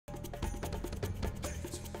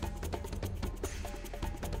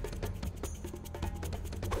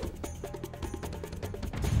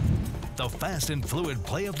the Fast and Fluid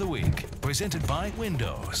Play of the Week, presented by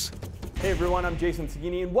Windows. Hey everyone, I'm Jason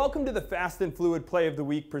Saghini, and welcome to the Fast and Fluid Play of the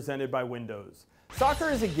Week presented by Windows. Soccer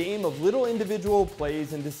is a game of little individual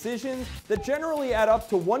plays and decisions that generally add up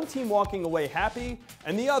to one team walking away happy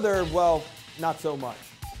and the other, well, not so much.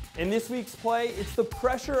 In this week's play, it's the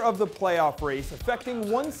pressure of the playoff race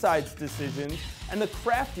affecting one side's decisions and the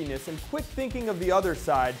craftiness and quick thinking of the other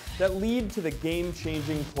side that lead to the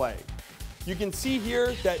game-changing play. You can see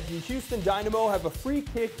here that the Houston Dynamo have a free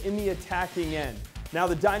kick in the attacking end. Now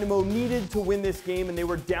the Dynamo needed to win this game and they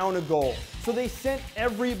were down a goal, so they sent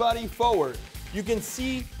everybody forward. You can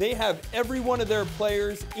see they have every one of their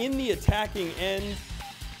players in the attacking end,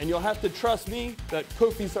 and you'll have to trust me that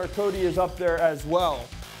Kofi Sarkodie is up there as well.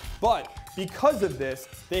 But because of this,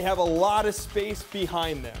 they have a lot of space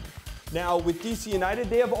behind them. Now with DC United,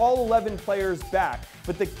 they have all 11 players back,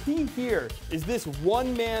 but the key here is this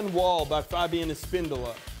one-man wall by Fabian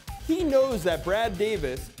Espindola. He knows that Brad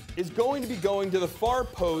Davis is going to be going to the far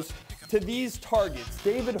post to these targets,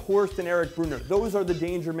 David Horst and Eric Brunner. Those are the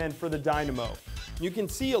danger men for the Dynamo. You can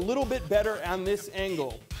see a little bit better on this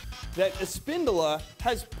angle that Espindola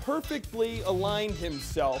has perfectly aligned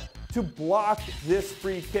himself to block this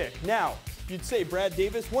free kick. Now, you'd say Brad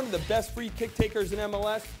Davis, one of the best free kick takers in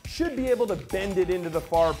MLS, should be able to bend it into the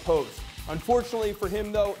far post. Unfortunately for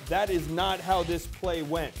him though, that is not how this play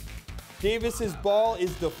went. Davis's ball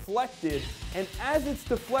is deflected, and as it's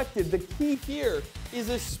deflected, the key here is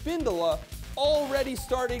Espindola already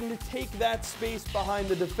starting to take that space behind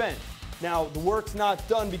the defense. Now, the work's not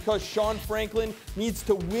done because Sean Franklin needs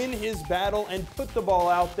to win his battle and put the ball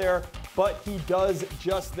out there, but he does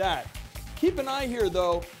just that. Keep an eye here,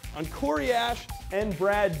 though, on Corey Ash and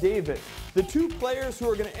Brad Davis. The two players who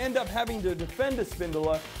are going to end up having to defend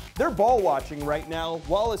Espindola, they're ball watching right now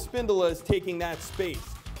while Espindola is taking that space.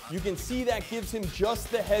 You can see that gives him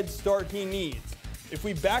just the head start he needs. If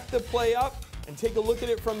we back the play up and take a look at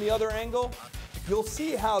it from the other angle, you'll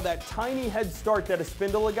see how that tiny head start that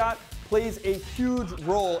Espindola got plays a huge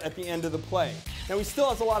role at the end of the play. Now he still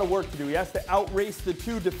has a lot of work to do. He has to outrace the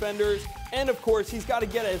two defenders, and of course he's got to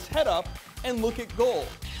get his head up and look at goal.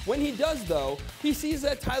 When he does though, he sees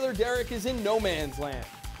that Tyler Derrick is in no man's land.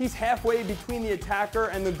 He's halfway between the attacker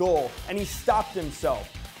and the goal, and he stopped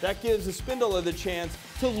himself. That gives Espindola the chance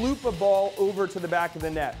to loop a ball over to the back of the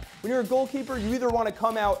net. When you're a goalkeeper, you either want to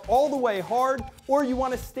come out all the way hard or you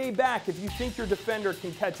want to stay back if you think your defender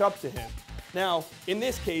can catch up to him. Now, in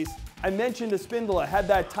this case, I mentioned Espindola had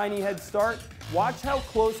that tiny head start. Watch how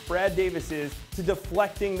close Brad Davis is to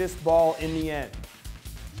deflecting this ball in the end.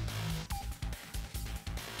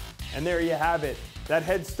 And there you have it. That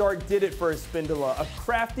head start did it for Espindola, a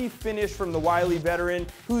crafty finish from the wily veteran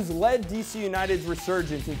who's led DC United's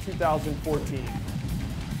resurgence in 2014.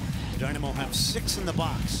 The Dynamo have 6 in the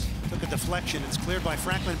box. Took a deflection. It's cleared by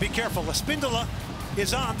Franklin. Be careful. Espindola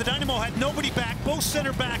is on. The Dynamo had nobody back. Both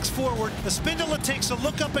center backs forward. Espindola takes a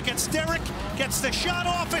look up against Derrick. Gets the shot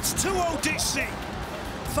off. It's 2-0 DC.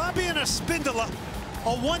 Fabian Espindola,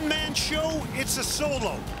 a one-man show. It's a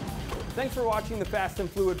solo. Thanks for watching the Fast and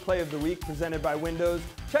Fluid Play of the Week presented by Windows.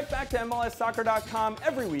 Check back to MLSsoccer.com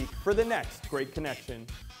every week for the next great connection.